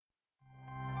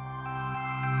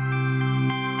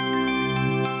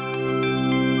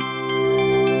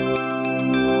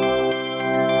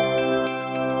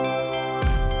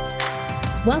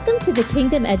Welcome to the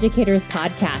Kingdom Educators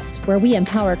Podcast, where we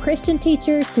empower Christian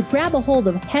teachers to grab a hold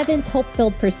of heaven's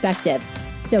hope-filled perspective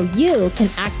so you can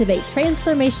activate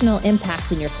transformational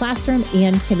impact in your classroom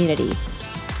and community.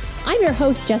 I'm your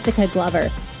host, Jessica Glover,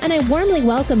 and I warmly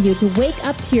welcome you to wake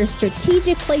up to your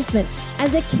strategic placement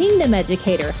as a kingdom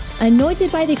educator,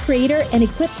 anointed by the Creator and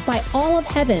equipped by all of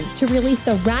heaven to release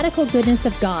the radical goodness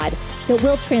of God that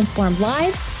will transform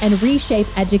lives and reshape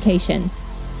education.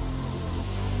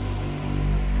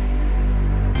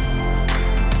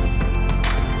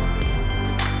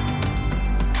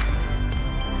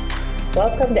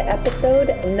 Welcome to episode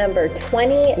number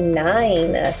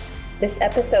 29. This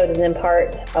episode is in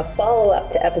part a follow-up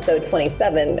to episode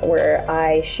 27, where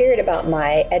I shared about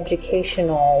my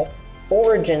educational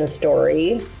origin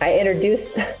story. I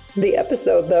introduced the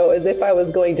episode, though, as if I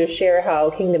was going to share how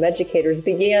Kingdom Educators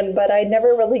began, but I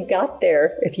never really got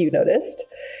there, if you noticed.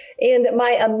 And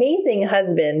my amazing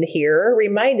husband here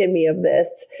reminded me of this.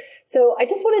 So I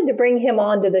just wanted to bring him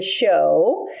onto the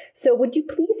show. So would you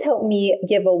please help me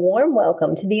give a warm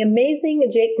welcome to the amazing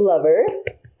Jake Glover,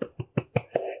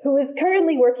 who is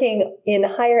currently working in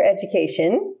higher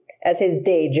education as his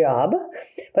day job,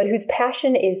 but whose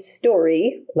passion is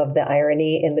story. Love the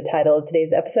irony in the title of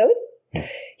today's episode.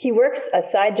 He works a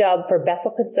side job for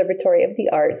Bethel Conservatory of the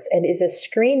Arts and is a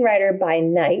screenwriter by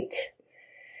night.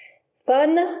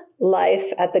 Fun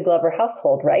life at the Glover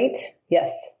household, right?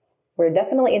 Yes. We're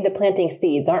definitely into planting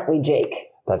seeds, aren't we, Jake?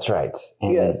 That's right.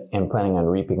 And, yes. And planning on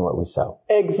reaping what we sow.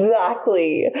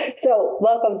 Exactly. So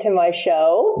welcome to my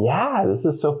show. Yeah, this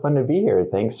is so fun to be here.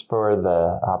 Thanks for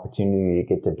the opportunity to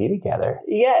get to be together.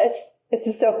 Yes. This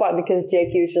is so fun because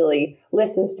Jake usually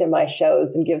listens to my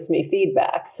shows and gives me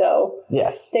feedback. So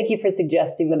yes, thank you for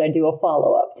suggesting that I do a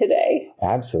follow-up today.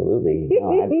 Absolutely.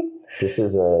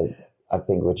 I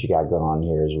think what you got going on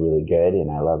here is really good, and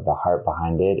I love the heart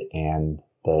behind it, and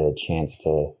the chance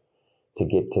to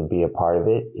get to be a part of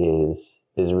it is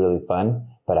really fun.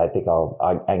 But I think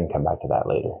I can come back to that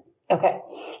later. Okay.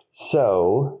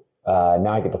 So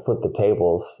now I get to flip the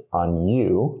tables on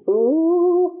you.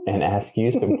 Ooh. And ask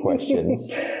you some questions.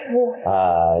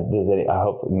 Does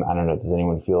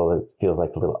anyone feel it feels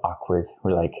like a little awkward?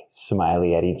 We're like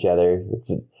smiley at each other.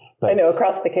 I know,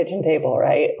 across the kitchen table,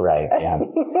 right? Right. Yeah.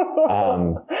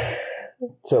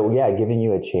 So yeah, giving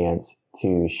you a chance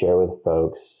to share with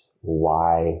folks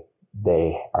why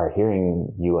they are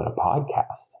hearing you on a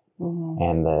podcast,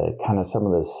 and the kind of some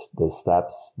of the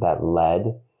steps that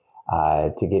led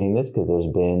to getting this, because there's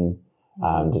been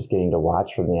just getting to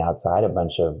watch from the outside a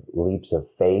bunch of leaps of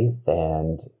faith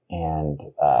and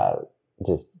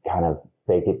just kind of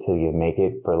fake it till you make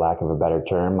it, for lack of a better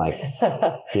term. Like,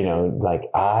 like,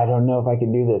 I don't know if I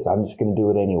can do this. I'm just going to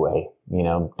do it anyway.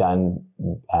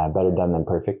 Better done than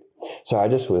perfect. So I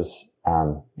just was,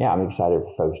 I'm excited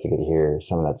for folks to get to hear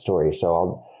some of that story.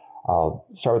 So I'll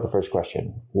start with the first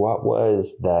question. What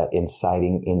was the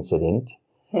inciting incident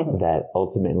that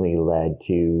ultimately led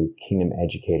to Kingdom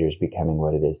Educators becoming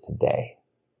what it is today?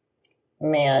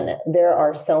 Man, there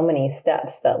are so many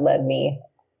steps that led me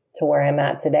to where I'm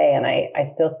at today. And I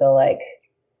still feel like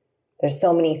there's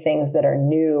so many things that are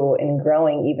new and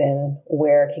growing, even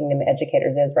where Kingdom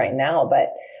Educators is right now.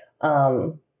 But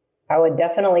I would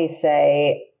definitely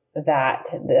say that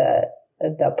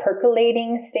the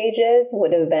percolating stages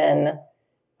would have been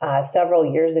several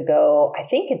years ago. I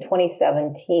think in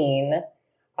 2017,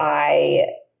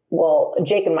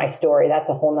 Jake and my story, that's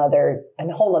a whole nother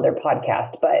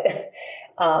podcast. But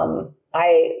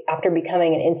after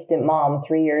becoming an instant mom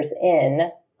 3 years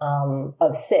in,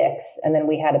 of 6, and then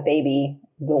we had a baby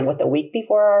the week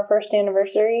before our first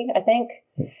anniversary, I think.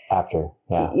 After.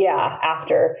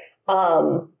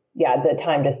 The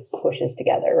time just squishes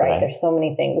together, right? There's so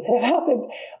many things that have happened.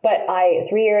 But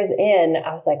 3 years in,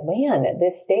 I was like, man,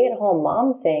 this stay-at-home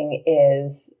mom thing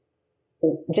is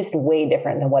just way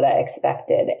different than what I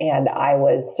expected. And I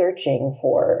was searching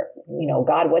for,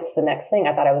 God, what's the next thing?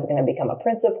 I thought I was going to become a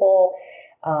principal.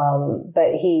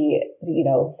 But he,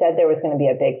 said there was going to be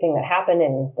a big thing that happened,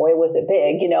 and boy, was it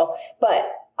big,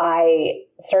 but I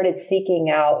started seeking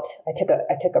out, I took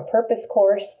a purpose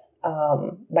course,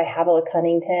 by Havilah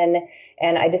Cunnington.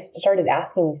 And I just started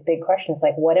asking these big questions,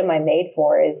 like, what am I made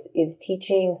for? Is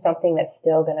teaching something that's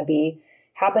still going to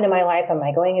happen in my life? Am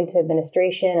I going into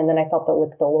administration? And then I felt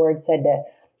that the Lord said to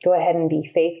go ahead and be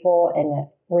faithful and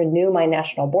renew my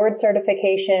national board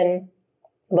certification.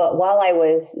 But while I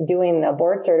was doing the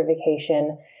board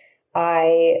certification,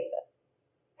 I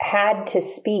had to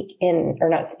teach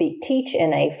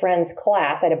in a friend's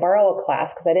class. I had to borrow a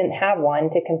class because I didn't have one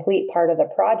to complete part of the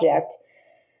project.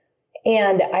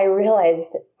 And I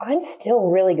realized I'm still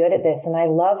really good at this, and I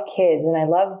love kids, and I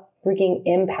love bringing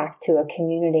impact to a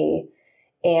community.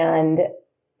 And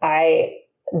I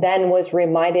then was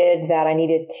reminded that I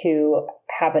needed to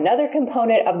have another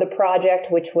component of the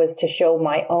project, which was to show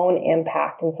my own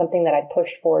impact and something that I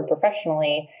pushed forward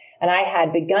professionally. And I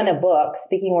had begun a book,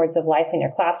 Speaking Words of Life in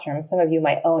Your Classroom. Some of you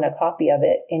might own a copy of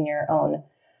it in your own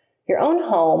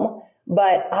home,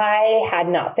 but I had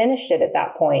not finished it at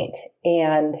that point.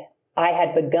 And I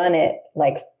had begun it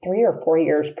like 3 or 4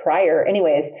 years prior.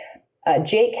 Anyways,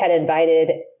 Jake had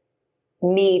invited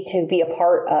me to be a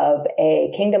part of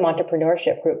a kingdom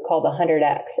entrepreneurship group called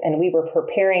 100X. And we were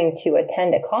preparing to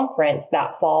attend a conference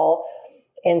that fall.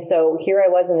 And so here I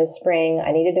was in the spring.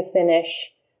 I needed to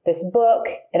finish this book.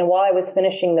 And while I was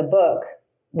finishing the book,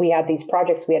 we had these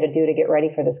projects we had to do to get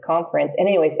ready for this conference. And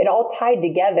anyways, it all tied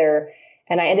together.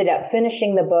 And I ended up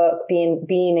finishing the book,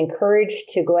 being encouraged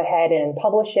to go ahead and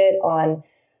publish it on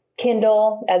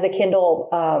Kindle, as a Kindle,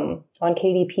 on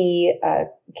KDP,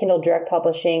 Kindle Direct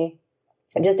Publishing,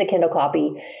 just a Kindle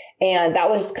copy. And that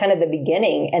was kind of the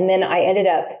beginning. And then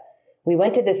we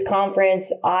went to this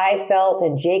conference. I felt,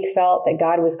 and Jake felt, that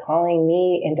God was calling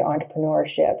me into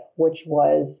entrepreneurship, which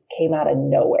came out of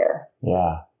nowhere.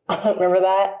 Yeah. Remember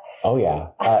that? Oh yeah.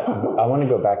 I want to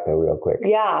go back though real quick.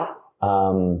 Yeah.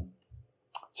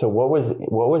 So what was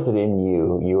it in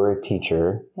you? You were a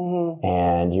teacher, mm-hmm.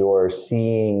 and you're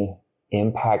seeing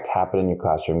impact happen in your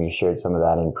classroom. You shared some of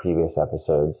that in previous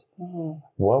episodes. Mm-hmm.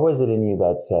 What was it in you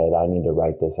that said, I need to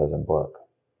write this as a book?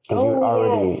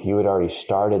 Because you had already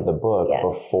started the book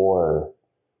before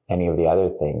any of the other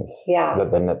things. Yeah.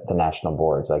 The national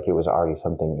boards, like it was already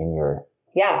something in your...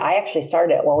 Yeah, I actually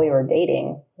started it while we were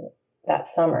dating that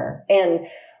summer. And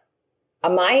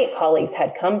my colleagues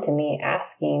had come to me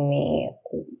asking me,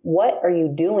 what are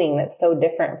you doing that's so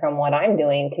different from what I'm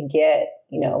doing to get,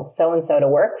 so-and-so to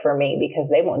work for me, because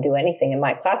they won't do anything in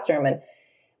my classroom. And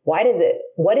what is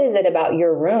it about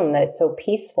your room that it's so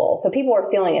peaceful? So people were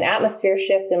feeling an atmosphere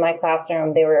shift in my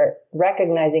classroom. They were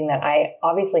recognizing that I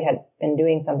obviously had been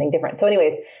doing something different. So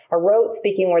anyways, I wrote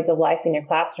Speaking Words of Life in Your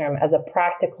Classroom as a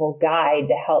practical guide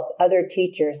to help other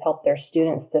teachers help their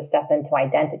students to step into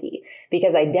identity,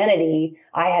 because identity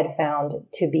I had found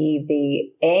to be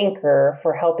the anchor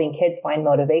for helping kids find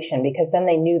motivation, because then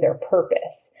they knew their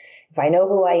purpose. If I know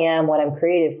who I am, what I'm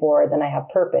created for, then I have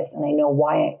purpose, and I know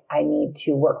why I need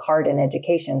to work hard in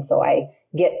education. So I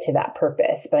get to that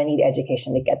purpose, but I need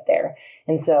education to get there.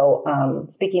 And so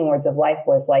Speaking Words of Life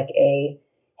was like a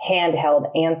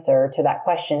handheld answer to that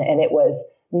question. And it was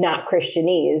not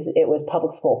Christianese. It was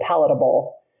public school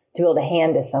palatable to be able to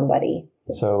hand to somebody.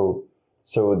 So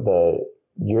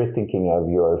you're thinking of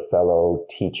your fellow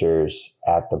teachers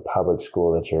at the public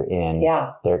school that you're in.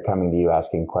 Yeah. They're coming to you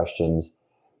asking questions.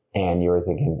 And you were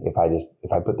thinking, if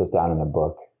I put this down in a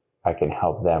book, I can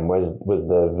help them. Was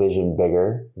the vision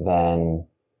bigger than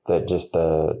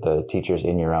the teachers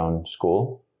in your own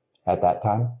school at that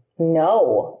time?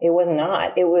 No, it was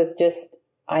not. It was just,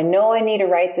 I know I need to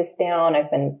write this down.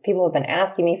 People have been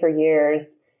asking me for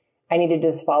years. I need to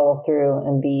just follow through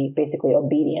and be basically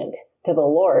obedient to the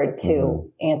Lord to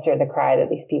mm-hmm. answer the cry that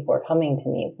these people are coming to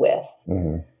me with.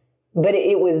 Mm-hmm. But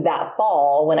it was that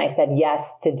fall when I said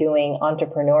yes to doing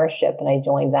entrepreneurship, and I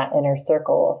joined that inner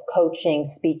circle of coaching,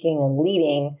 speaking, and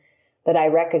leading, that I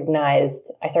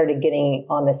recognized I started getting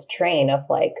on this train of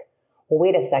like, well,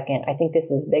 wait a second. I think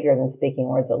this is bigger than Speaking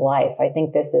Words of Life. I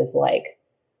think this is like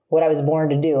what I was born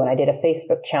to do. And I did a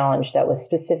Facebook challenge that was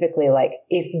specifically like,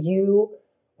 if you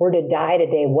were to die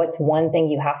today, what's one thing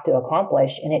you have to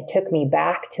accomplish? And it took me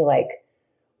back to like,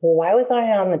 well, why was I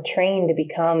on the train to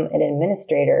become an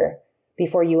administrator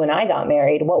before you and I got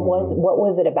married? What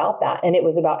was it about that? And it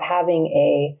was about having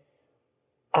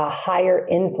a higher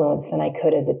influence than I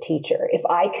could as a teacher. If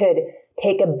I could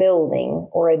take a building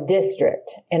or a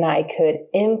district and I could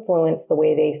influence the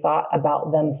way they thought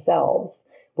about themselves,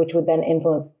 which would then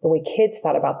influence the way kids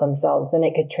thought about themselves, then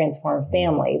it could transform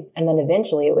families. And then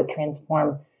eventually it would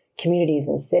transform communities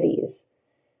and cities.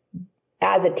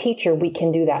 As a teacher, we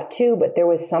can do that too, but there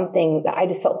was something that I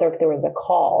just felt there was a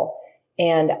call.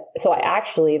 And so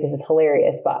this is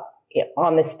hilarious, but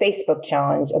on this Facebook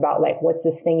challenge about like, what's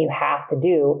this thing you have to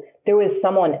do? There was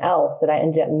someone else that I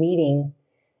ended up meeting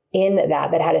in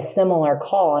that had a similar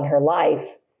call on her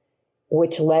life,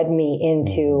 which led me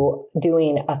into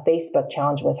doing a Facebook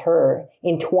challenge with her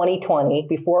in 2020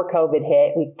 before COVID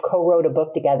hit. We co-wrote a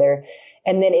book together,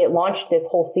 and then it launched this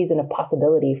whole season of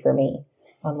possibility for me.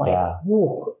 I'm like,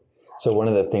 ooh. So one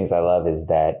of the things I love is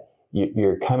that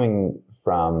you're coming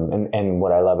from, and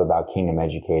what I love about Kingdom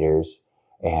Educators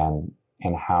and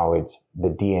how it's the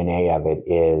DNA of it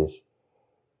is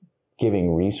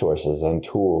giving resources and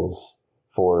tools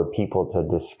for people to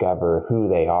discover who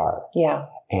they are. Yeah.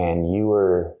 And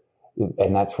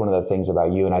and that's one of the things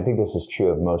about you. And I think this is true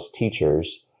of most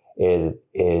teachers is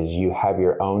you have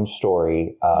your own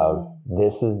story of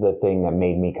this is the thing that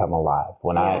made me come alive.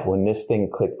 When this thing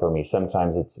clicked for me,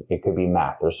 sometimes it could be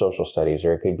math or social studies,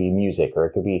 or it could be music, or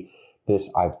it could be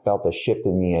this, I felt a shift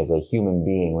in me as a human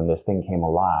being when this thing came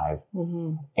alive.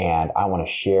 And I want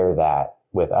to share that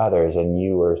with others. And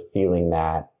you were feeling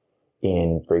that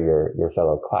for your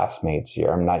fellow classmates,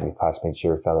 not your classmates,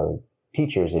 your fellow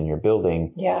teachers in your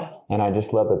building. Yeah. And I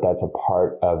just love that that's a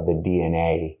part of the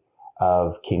DNA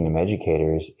of Kingdom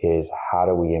Educators, is how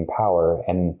do we empower?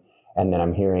 And then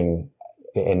I'm hearing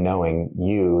and knowing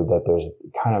you that there's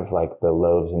kind of like the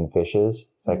loaves and fishes.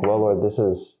 It's like, well, Lord, this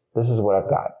is what I've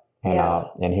got.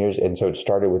 And so it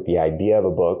started with the idea of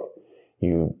a book.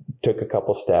 You took a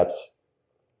couple steps.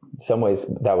 In some ways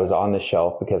that was on the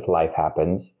shelf because life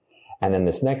happens. And then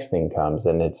this next thing comes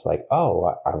and it's like,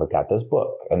 oh, I've got this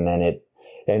book. And then it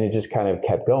just kind of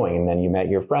kept going. And then you met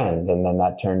your friend, and then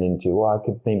that turned into, well, I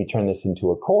could maybe turn this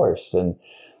into a course. And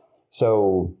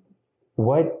so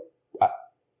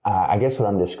I guess what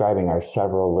I'm describing are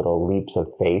several little leaps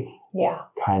of faith. Yeah.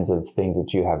 Kinds of things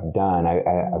that you have done.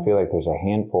 I feel like there's a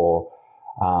handful,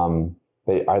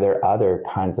 but are there other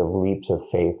kinds of leaps of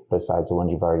faith besides the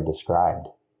ones you've already described?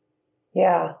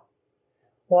 Yeah.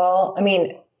 Well, I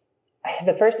mean,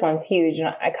 the first one's huge. And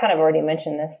I kind of already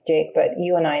mentioned this, Jake, but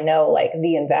you and I know like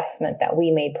the investment that we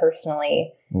made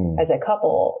personally as a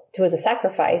couple was a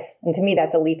sacrifice. And to me,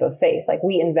 that's a leap of faith. Like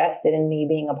we invested in me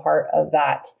being a part of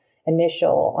that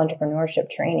initial entrepreneurship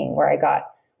training where I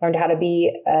learned how to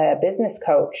be a business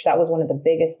coach. That was one of the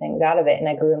biggest things out of it. And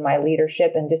I grew in my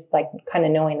leadership and just like kind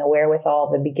of knowing the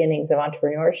wherewithal, the beginnings of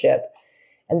entrepreneurship.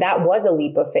 And that was a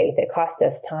leap of faith. It cost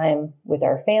us time with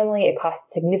our family. It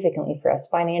cost significantly for us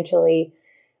financially.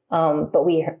 But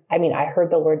I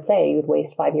heard the Lord say, you would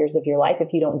waste 5 years of your life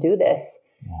if you don't do this.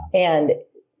 Yeah. And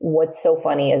what's so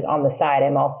funny is on the side,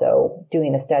 I'm also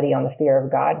doing a study on the fear of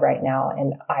God right now.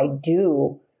 And I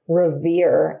do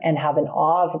revere and have an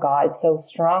awe of God so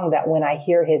strong that when I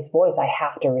hear his voice, I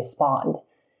have to respond.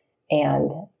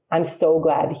 And I'm so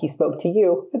glad he spoke to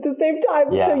you at the same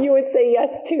time. Yeah. So you would say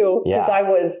yes too. Because I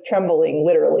was trembling,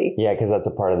 literally. Yeah, because that's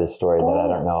a part of the story that I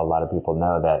don't know a lot of people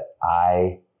know, that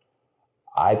I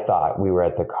thought we were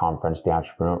at the conference, the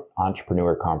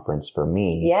entrepreneur conference for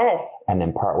me. Yes. And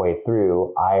then partway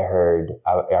through, I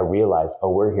realized,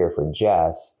 we're here for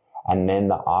Jess. And then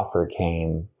the offer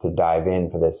came to dive in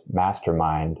for this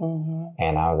mastermind.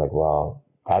 And I was like, well,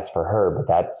 that's for her, but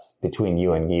that's between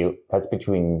you and you. That's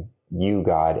between you,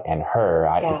 God, and her.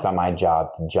 It's not my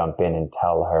job to jump in and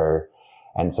tell her.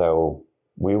 And so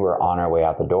we were on our way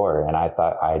out the door, and I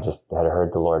thought I just had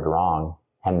heard the Lord wrong.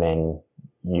 And then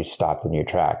you stopped in your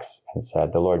tracks and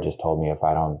said, the Lord just told me if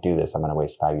I don't do this, I'm going to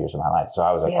waste 5 years of my life. So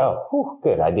I was like,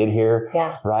 good. I did hear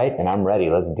right. And I'm ready.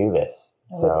 Let's do this.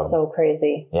 It was so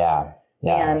crazy. Yeah.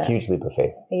 Yeah. And huge leap of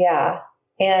faith. Yeah.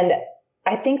 And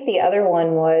I think the other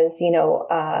one was,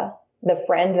 the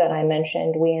friend that I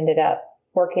mentioned, we ended up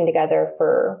working together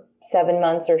for 7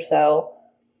 months or so.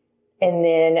 And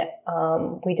then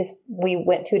we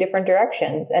went two different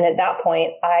directions. And at that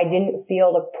point, I didn't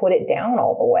feel to put it down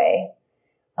all the way,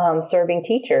 serving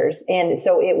teachers. And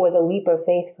so it was a leap of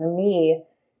faith for me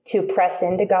to press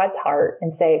into God's heart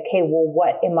and say, okay, well,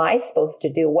 what am I supposed to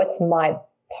do? What's my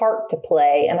part to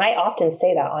play? And I often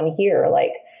say that on here,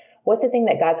 like, what's the thing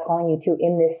that God's calling you to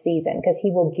in this season? Because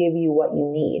he will give you what you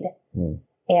need.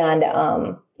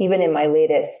 And even in my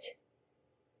latest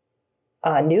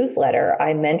newsletter,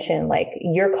 I mentioned, like,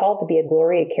 you're called to be a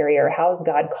glory carrier. How's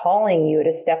God calling you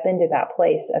to step into that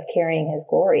place of carrying his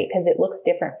glory? Because it looks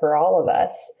different for all of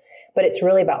us, but it's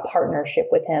really about partnership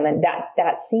with him. And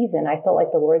that season, I felt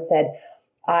like the Lord said,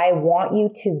 I want you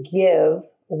to give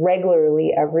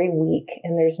regularly every week,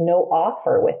 and there's no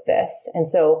offer with this. And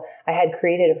so I had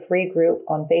created a free group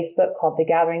on Facebook called The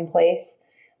Gathering Place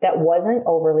that wasn't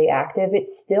overly active.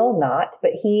 It's still not,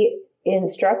 but he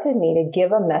instructed me to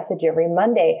give a message every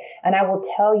Monday. And I will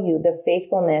tell you, the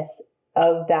faithfulness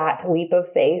of that leap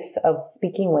of faith of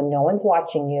speaking when no one's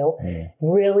watching you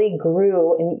really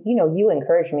grew. And, you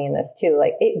encouraged me in this too.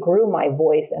 Like, it grew my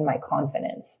voice and my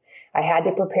confidence. I had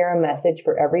to prepare a message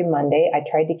for every Monday. I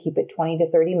tried to keep it 20 to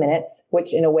 30 minutes,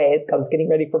 which in a way I was getting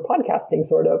ready for podcasting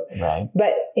sort of,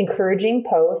 but encouraging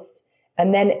posts.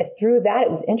 And then through that,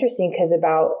 it was interesting because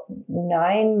about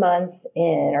 9 months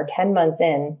in or 10 months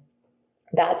in,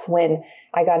 that's when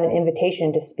I got an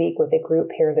invitation to speak with a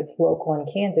group here that's local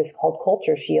in Kansas called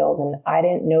Culture Shield. And I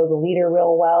didn't know the leader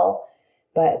real well,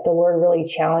 but the Lord really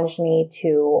challenged me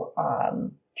to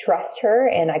trust her,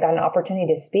 and I got an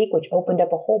opportunity to speak, which opened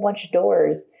up a whole bunch of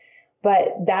doors. But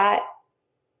that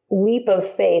leap of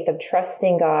faith of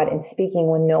trusting God and speaking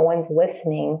when no one's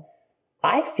listening,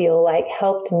 I feel like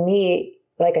helped me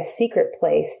like a secret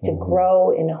place to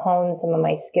grow and hone some of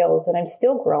my skills that I'm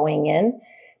still growing in.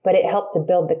 But it helped to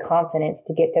build the confidence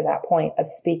to get to that point of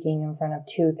speaking in front of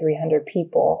 200-300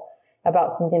 people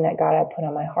about something that God had put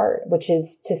on my heart, which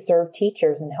is to serve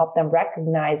teachers and help them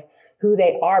recognize who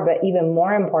they are. But even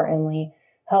more importantly,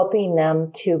 helping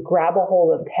them to grab a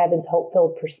hold of heaven's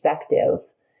hope-filled perspective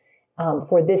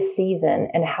for this season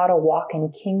and how to walk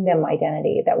in kingdom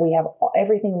identity, that we have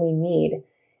everything we need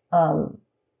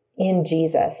in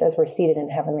Jesus as we're seated in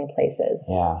heavenly places.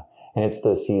 Yeah. And it's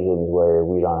those seasons where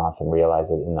we don't often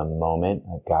realize it in the moment.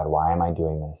 Like, God, why am I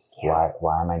doing this? Yeah.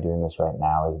 Why am I doing this right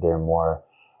now? Is there more?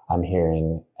 I'm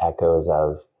hearing echoes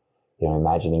of,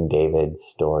 imagining David's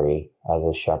story as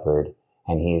a shepherd,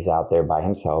 and he's out there by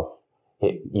himself.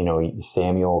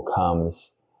 Samuel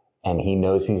comes and he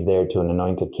knows he's there to an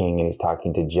anointed king, and he's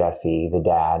talking to Jesse, the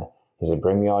dad. He said,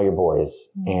 bring me all your boys.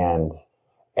 Mm-hmm. And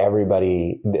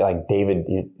everybody, like David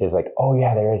is like, oh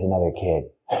yeah, there is another kid.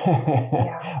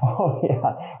 Yeah. Oh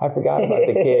yeah, I forgot about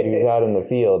the kid who's out in the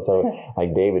field. So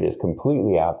like David is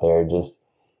completely out there, just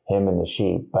him and the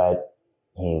sheep, but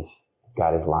he's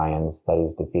got his lions that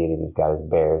he's defeated. He's got his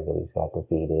bears that he's got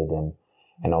defeated.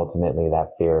 And ultimately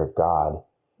that fear of God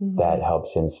that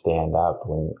helps him stand up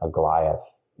when a Goliath,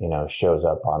 shows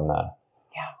up on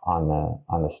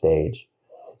the stage.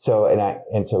 So,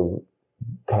 so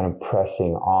kind of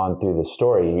pressing on through the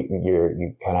story,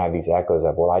 you kind of have these echoes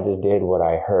of, well, I just did what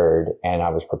I heard and I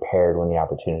was prepared when the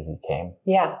opportunity came.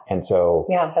 Yeah. And so,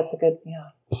 yeah, that's a good, yeah.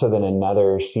 So then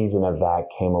another season of that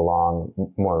came along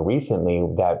more recently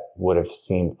that would have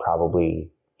seemed probably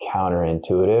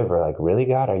counterintuitive, or like, really,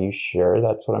 God, are you sure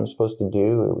that's what I'm supposed to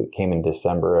do? It came in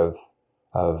December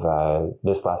of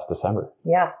this last December.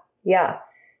 Yeah. Yeah.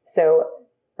 So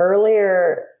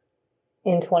earlier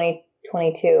in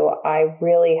 2022, I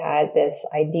really had this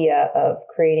idea of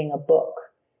creating a book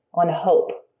on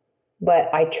hope,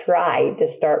 but I tried to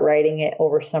start writing it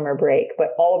over summer break,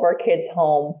 but all of our kids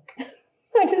home,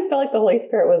 I just felt like the Holy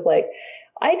Spirit was like,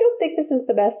 I don't think this is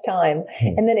the best time.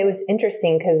 And then it was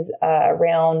interesting because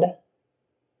around,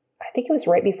 I think it was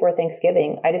right before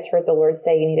Thanksgiving, I just heard the Lord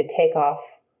say, you need to take off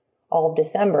all of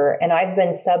December. And I've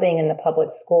been subbing in the public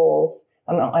schools.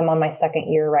 I'm on my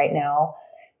second year right now.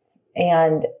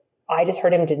 And I just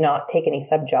heard him to not take any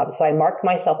sub jobs. So I marked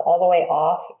myself all the way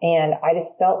off, and I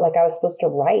just felt like I was supposed to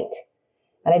write.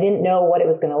 And I didn't know what it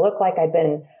was going to look like. I'd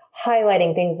been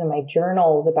highlighting things in my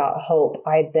journals about hope.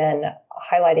 I'd been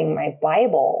highlighting my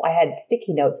Bible. I had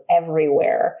sticky notes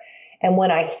everywhere. And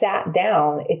when I sat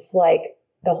down, it's like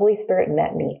the Holy Spirit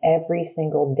met me every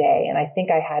single day. And I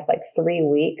think I had like 3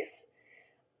 weeks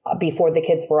before the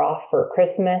kids were off for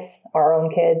Christmas, our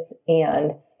own kids.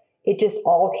 And it just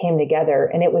all came together.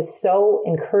 And it was so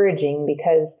encouraging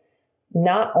because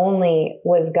not only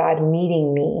was God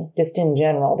meeting me just in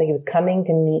general, that he was coming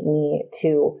to meet me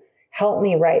to help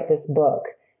me write this book,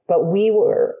 but we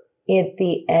were at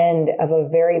the end of a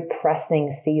very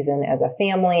pressing season as a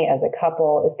family, as a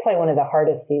couple. It's probably one of the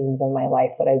hardest seasons of my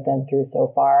life that I've been through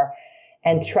so far.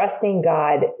 And trusting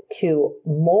God to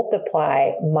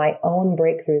multiply my own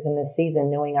breakthroughs in this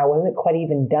season, knowing I wasn't quite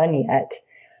even done yet,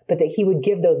 but that he would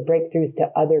give those breakthroughs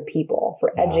to other people,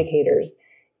 for educators,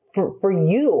 for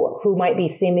you who might be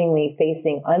seemingly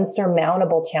facing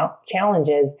unsurmountable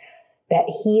challenges, that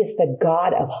he is the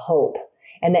God of hope,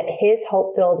 and that his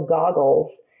hope-filled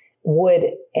goggles would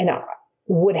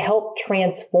help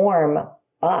transform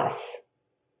us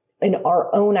in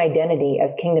our own identity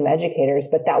as kingdom educators,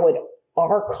 but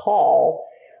our call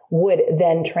would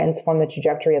then transform the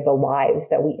trajectory of the lives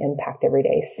that we impact every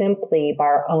day, simply by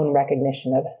our own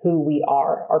recognition of who we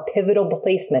are, our pivotal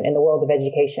placement in the world of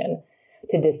education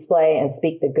to display and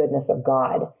speak the goodness of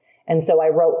God. And so I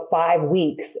wrote 5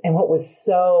 weeks. And what was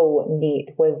so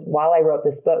neat was, while I wrote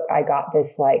this book, I got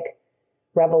this like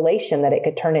revelation that it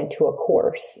could turn into a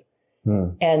course.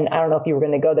 And I don't know if you were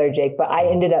going to go there, Jake, but I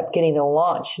ended up getting to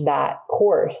launch that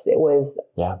course. It was,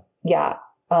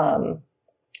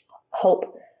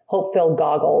 hope-filled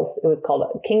goggles. It was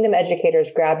called Kingdom Educators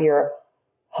Grab Your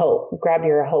Hope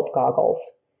Goggles.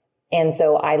 And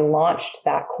so I launched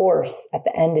that course at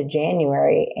the end of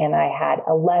January, and I had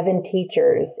 11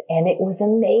 teachers, and it was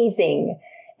amazing.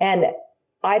 And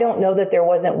I don't know that there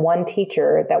wasn't one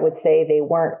teacher that would say they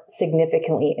weren't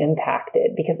significantly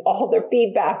impacted, because all their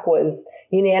feedback was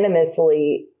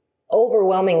unanimously,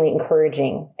 overwhelmingly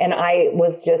encouraging. And I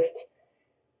was just,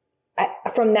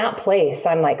 from that place,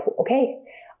 I'm like, okay,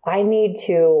 I need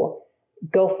to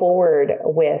go forward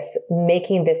with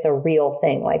making this a real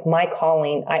thing. Like my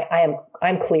calling,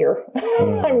 I'm clear.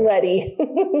 I'm ready.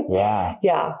 Yeah.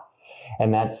 Yeah.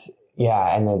 And that's,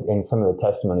 yeah. And some of the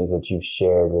testimonies that you've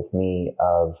shared with me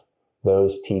of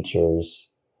those teachers,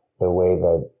 the way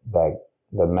that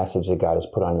the message that God has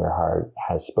put on your heart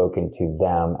has spoken to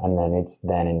them. And then it's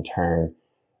then in turn,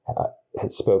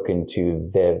 has spoken to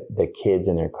the kids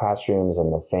in their classrooms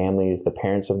and the families, the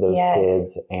parents of those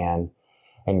kids.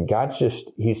 And God's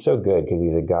he's so good because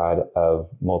he's a God of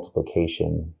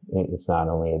multiplication. It's not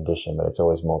only addition, but it's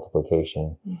always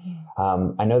multiplication.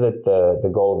 I know that the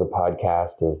goal of the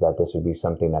podcast is that this would be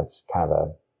something that's kind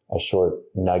of a short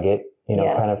nugget,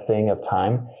 kind of thing of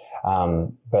time.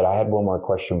 But I had one more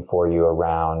question for you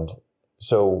around,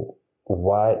 so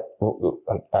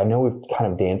I know we've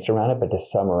kind of danced around it, but to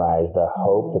summarize the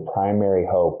hope, the primary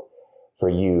hope for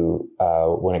you,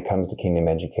 when it comes to Kingdom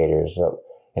Educators. So,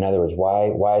 in other words,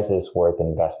 why is this worth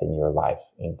investing your life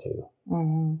into?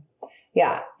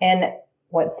 Yeah. And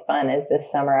what's fun is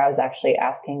this summer, I was actually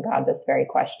asking God this very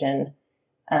question.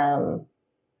 And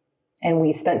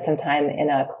we spent some time in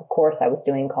a course I was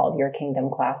doing called Your Kingdom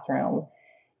Classroom.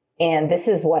 And this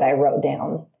is what I wrote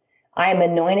down. I am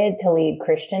anointed to lead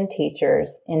Christian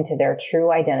teachers into their true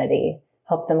identity,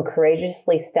 help them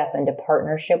courageously step into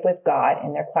partnership with God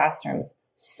in their classrooms,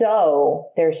 so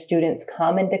their students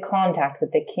come into contact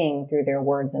with the King through their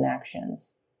words and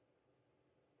actions.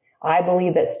 I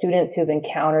believe that students who've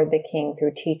encountered the King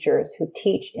through teachers who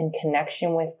teach in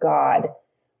connection with God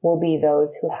will be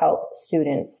those who help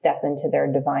students step into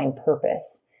their divine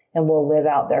purpose and will live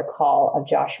out their call of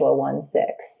Joshua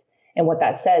 1:6. And what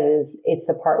that says is it's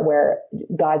the part where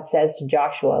God says to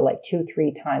Joshua, like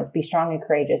 2-3 times, be strong and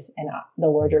courageous, and the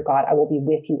Lord your God, I will be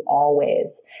with you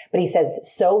always. But he says,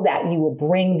 so that you will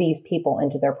bring these people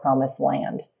into their promised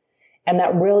land. And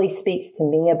that really speaks to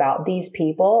me about these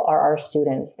people are our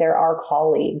students. They're our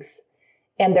colleagues.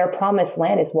 And their promised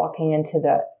land is walking into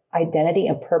the identity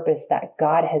and purpose that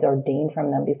God has ordained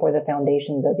from them before the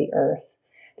foundations of the earth.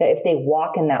 That if they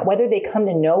walk in that, whether they come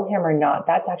to know him or not,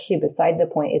 that's actually beside the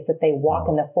point. It's that they walk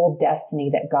in the full destiny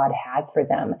that God has for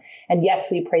them. And yes,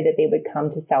 we pray that they would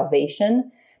come to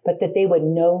salvation, but that they would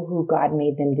know who God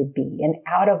made them to be. And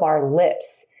out of our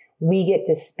lips, we get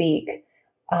to speak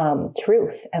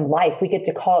truth and life. We get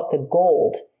to call it the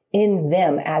gold in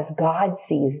them as God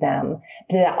sees them.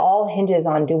 But that all hinges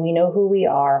on, do we know who we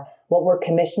are, what we're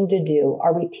commissioned to do?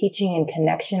 Are we teaching in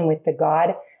connection with the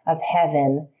God of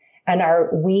heaven? And are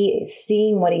we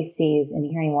seeing what he sees and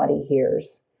hearing what he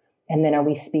hears? And then are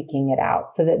we speaking it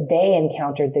out so that they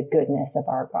encountered the goodness of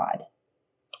our God?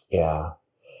 Yeah.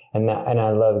 And I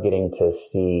love getting to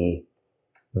see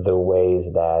the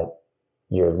ways that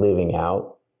you're living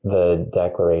out the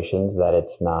declarations, that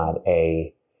it's not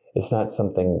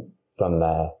something from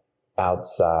the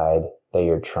outside that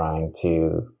you're trying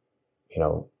to,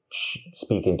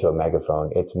 speak into a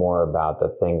megaphone. It's more about the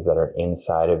things that are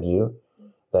inside of you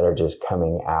that are just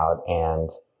coming out, and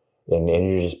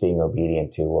you're just being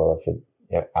obedient to, okay,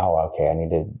 I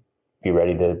need to be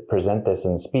ready to present this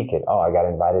and speak it. Oh, I got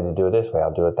invited to do it this way.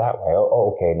 I'll do it that way.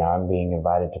 Oh, okay. Now I'm being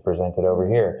invited to present it over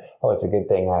here. Oh, it's a good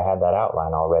thing I had that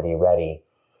outline already ready.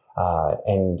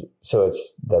 And so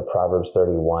it's the Proverbs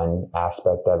 31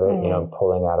 aspect of it,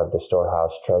 pulling out of the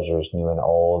storehouse treasures new and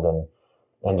old,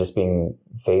 and just being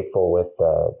faithful with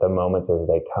the moments as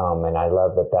they come. And I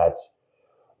love that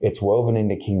it's woven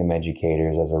into Kingdom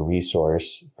Educators as a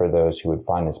resource for those who would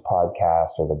find this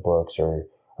podcast or the books or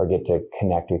get to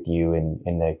connect with you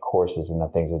in the courses and the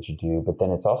things that you do. But then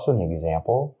it's also an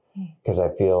example, because I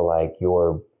feel like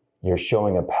you're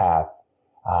showing a path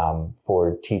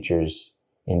for teachers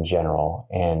in general.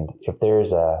 And if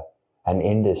there's an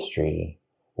industry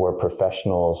where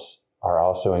professionals are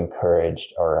also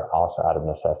encouraged, or also out of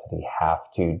necessity have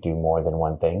to do more than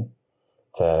one thing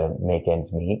to make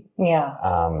ends meet. Yeah.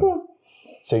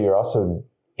 So you're also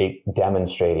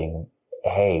demonstrating,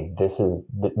 hey,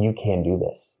 you can do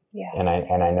this. Yeah. And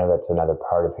I know that's another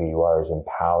part of who you are, is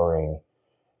empowering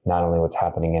not only what's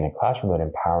happening in a classroom, but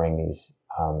empowering these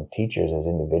teachers as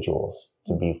individuals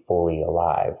to be fully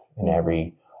alive in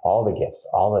all the gifts,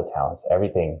 all the talents,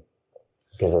 everything.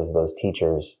 Because as those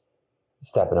teachers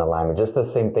step in alignment, just the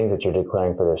same things that you're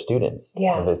declaring for their students.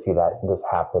 Yeah. And to see that this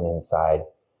happen inside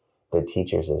the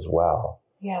teachers as well.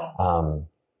 Yeah.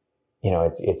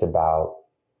 It's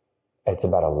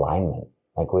about alignment.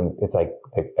 Like when it's like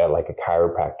a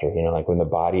chiropractor, like when the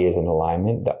body is in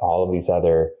alignment, that all of these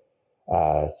other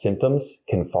symptoms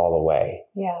can fall away.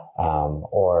 Yeah.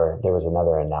 Or there was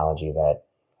another analogy that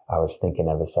I was thinking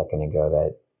of a second ago,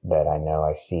 that that I know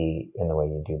I see in the way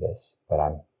you do this, but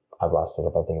I've lost it.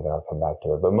 If I think of it, I'll come back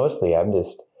to it. But mostly I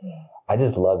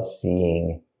just love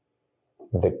seeing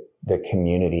the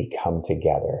community come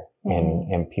together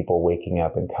and people waking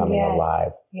up and coming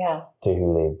alive to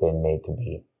who they've been made to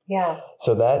be. Yeah.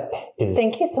 So that is.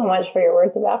 Thank you so much for your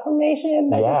words of affirmation.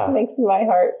 That just makes my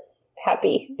heart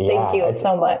happy. Thank you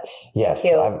so much. Yes.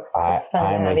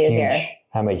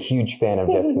 I'm a huge fan of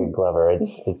Jessica Glover.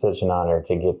 It's such an honor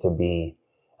to get to be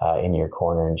in your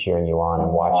corner and cheering you on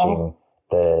and watching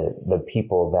the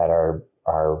people that are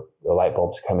the light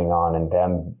bulbs coming on and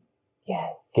them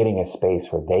getting a space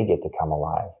where they get to come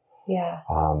alive. Yeah.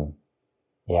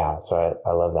 So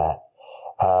I love that.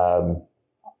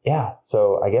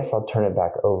 So I guess I'll turn it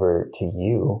back over to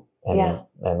you and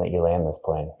let you land this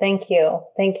plane. Thank you.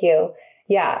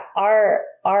 Yeah. Our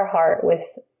heart with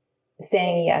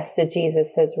saying yes to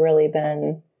Jesus has really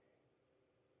been,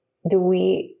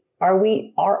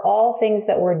 are all things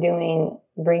that we're doing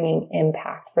bringing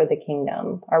impact for the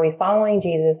kingdom? Are we following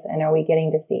Jesus and are we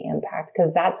getting to see impact?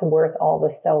 Because that's worth all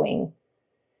the sowing,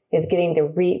 is getting to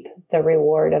reap the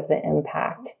reward of the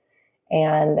impact.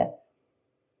 And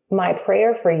my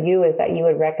prayer for you is that you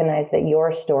would recognize that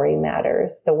your story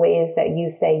matters. The ways that you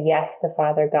say yes to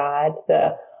Father God,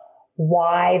 the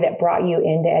why that brought you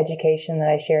into education that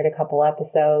I shared a couple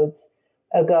episodes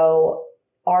ago.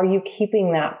 Are you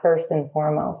keeping that first and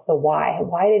foremost? The why?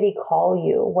 Why did he call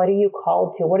you? What are you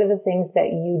called to? What are the things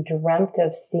that you dreamt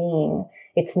of seeing?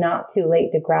 It's not too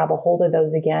late to grab a hold of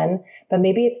those again, but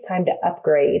maybe it's time to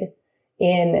upgrade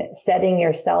in setting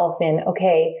yourself in,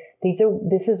 okay,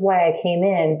 this is why I came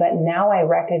in, but now I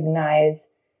recognize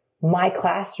my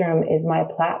classroom is my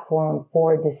platform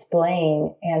for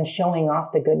displaying and showing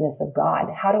off the goodness of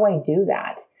God. How do I do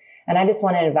that? And I just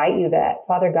want to invite you that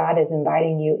Father God is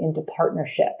inviting you into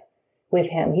partnership with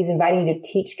him. He's inviting you to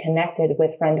teach connected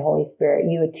with Friend Holy Spirit.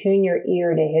 You attune your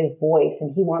ear to his voice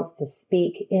and he wants to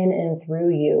speak in and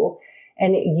through you.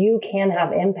 And you can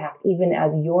have impact even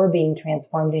as you're being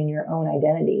transformed in your own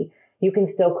identity. You can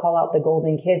still call out the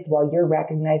golden kids while you're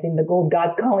recognizing the gold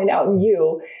God's calling out in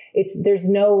you. There's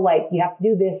no like, you have to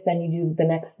do this, then you do the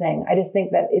next thing. I just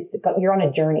think that you're on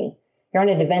a journey. You're on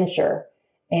an adventure.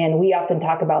 And we often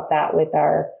talk about that with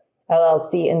our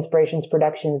LLC Inspirations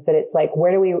Productions, that it's like,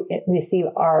 where do we receive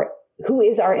who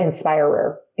is our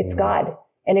inspirer? It's God.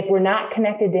 And if we're not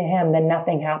connected to him, then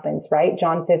nothing happens, right?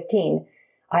 John 15,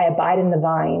 I abide in the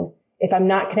vine. If I'm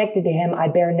not connected to him, I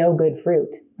bear no good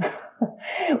fruit.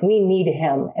 We need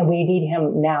him, and we need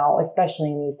him now,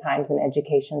 especially in these times in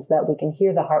education, so that we can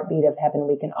hear the heartbeat of heaven.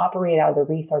 We can operate out of the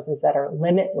resources that are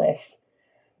limitless,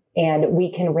 and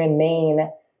we can remain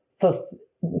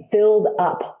filled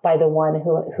up by the one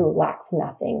who lacks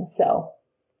nothing. So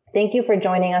thank you for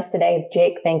joining us today.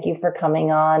 Jake, thank you for coming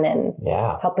on and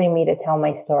helping me to tell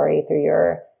my story through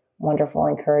your wonderful,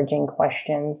 encouraging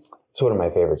questions. It's one of my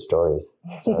favorite stories.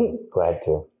 So I'm glad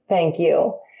to. Thank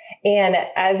you. And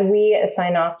as we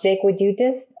sign off, Jake, would you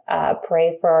just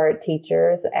pray for our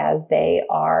teachers as they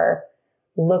are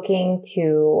looking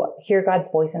to hear God's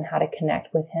voice and how to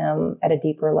connect with him at a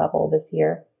deeper level this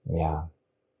year? Yeah.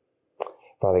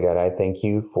 Father God, I thank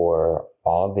you for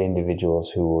all of the individuals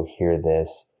who will hear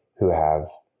this, who have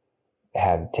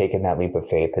taken that leap of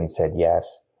faith and said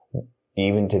yes,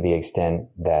 even to the extent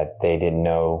that they didn't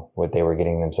know what they were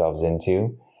getting themselves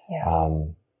into. Yeah.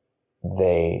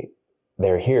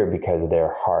 They're here because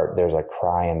their heart, there's a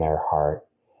cry in their heart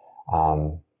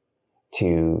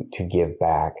to give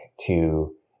back,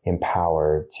 to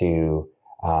empower, to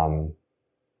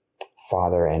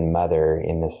father and mother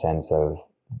in the sense of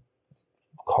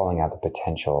calling out the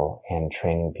potential and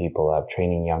training people up,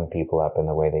 training young people up in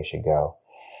the way they should go.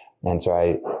 And so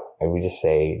I would just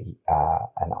say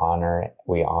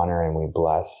we honor and we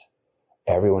bless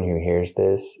everyone who hears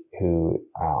this,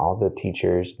 all the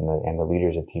teachers and the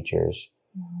leaders of teachers,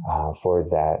 for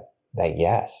that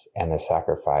yes, and the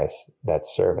sacrifice, that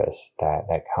service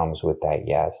that comes with that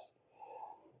yes.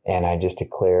 And I just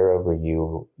declare over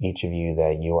you, each of you,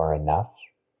 that you are enough,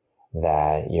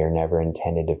 that you're never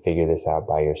intended to figure this out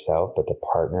by yourself, but to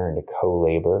partner and to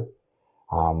co-labor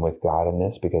with God in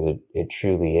this, because it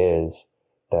truly is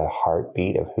the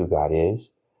heartbeat of who God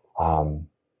is.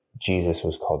 Jesus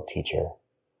was called teacher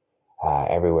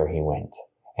everywhere he went.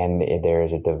 And there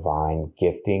is a divine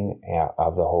gifting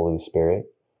of the Holy Spirit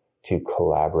to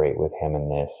collaborate with him in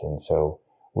this. And so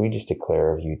we just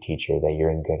declare of you, teacher, that you're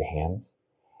in good hands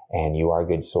and you are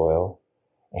good soil.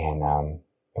 And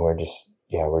we're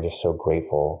just so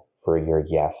grateful for your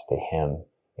yes to him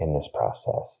in this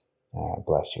process.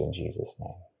 Bless you in Jesus'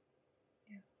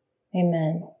 name.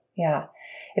 Amen. Yeah.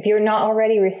 If you're not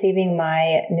already receiving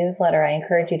my newsletter, I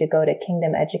encourage you to go to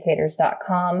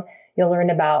kingdomeducators.com. You'll learn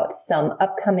about some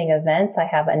upcoming events. I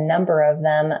have a number of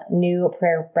them. New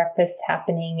prayer breakfasts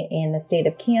happening in the state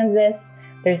of Kansas.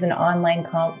 There's an online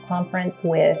conference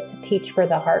with Teach for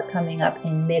the Heart coming up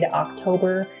in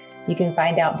mid-October. You can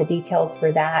find out the details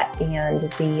for that and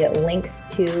the links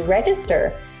to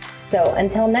register. So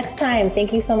until next time,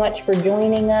 thank you so much for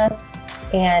joining us,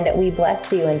 and we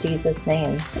bless you in Jesus'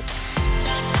 name.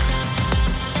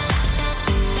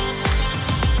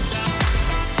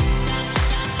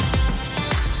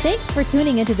 Thanks for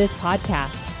tuning into this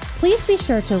podcast. Please be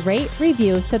sure to rate,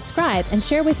 review, subscribe, and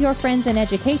share with your friends in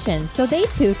education so they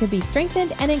too can be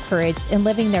strengthened and encouraged in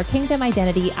living their kingdom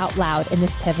identity out loud in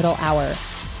this pivotal hour.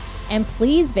 And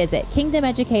please visit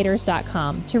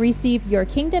kingdomeducators.com to receive your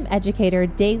Kingdom Educator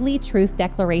Daily Truth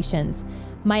Declarations,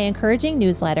 my encouraging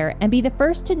newsletter, and be the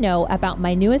first to know about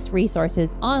my newest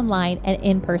resources online and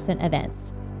in-person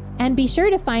events. And be sure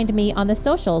to find me on the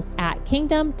socials at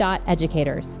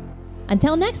kingdom.educators.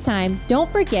 Until next time,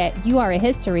 don't forget you are a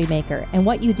history maker, and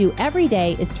what you do every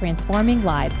day is transforming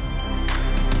lives.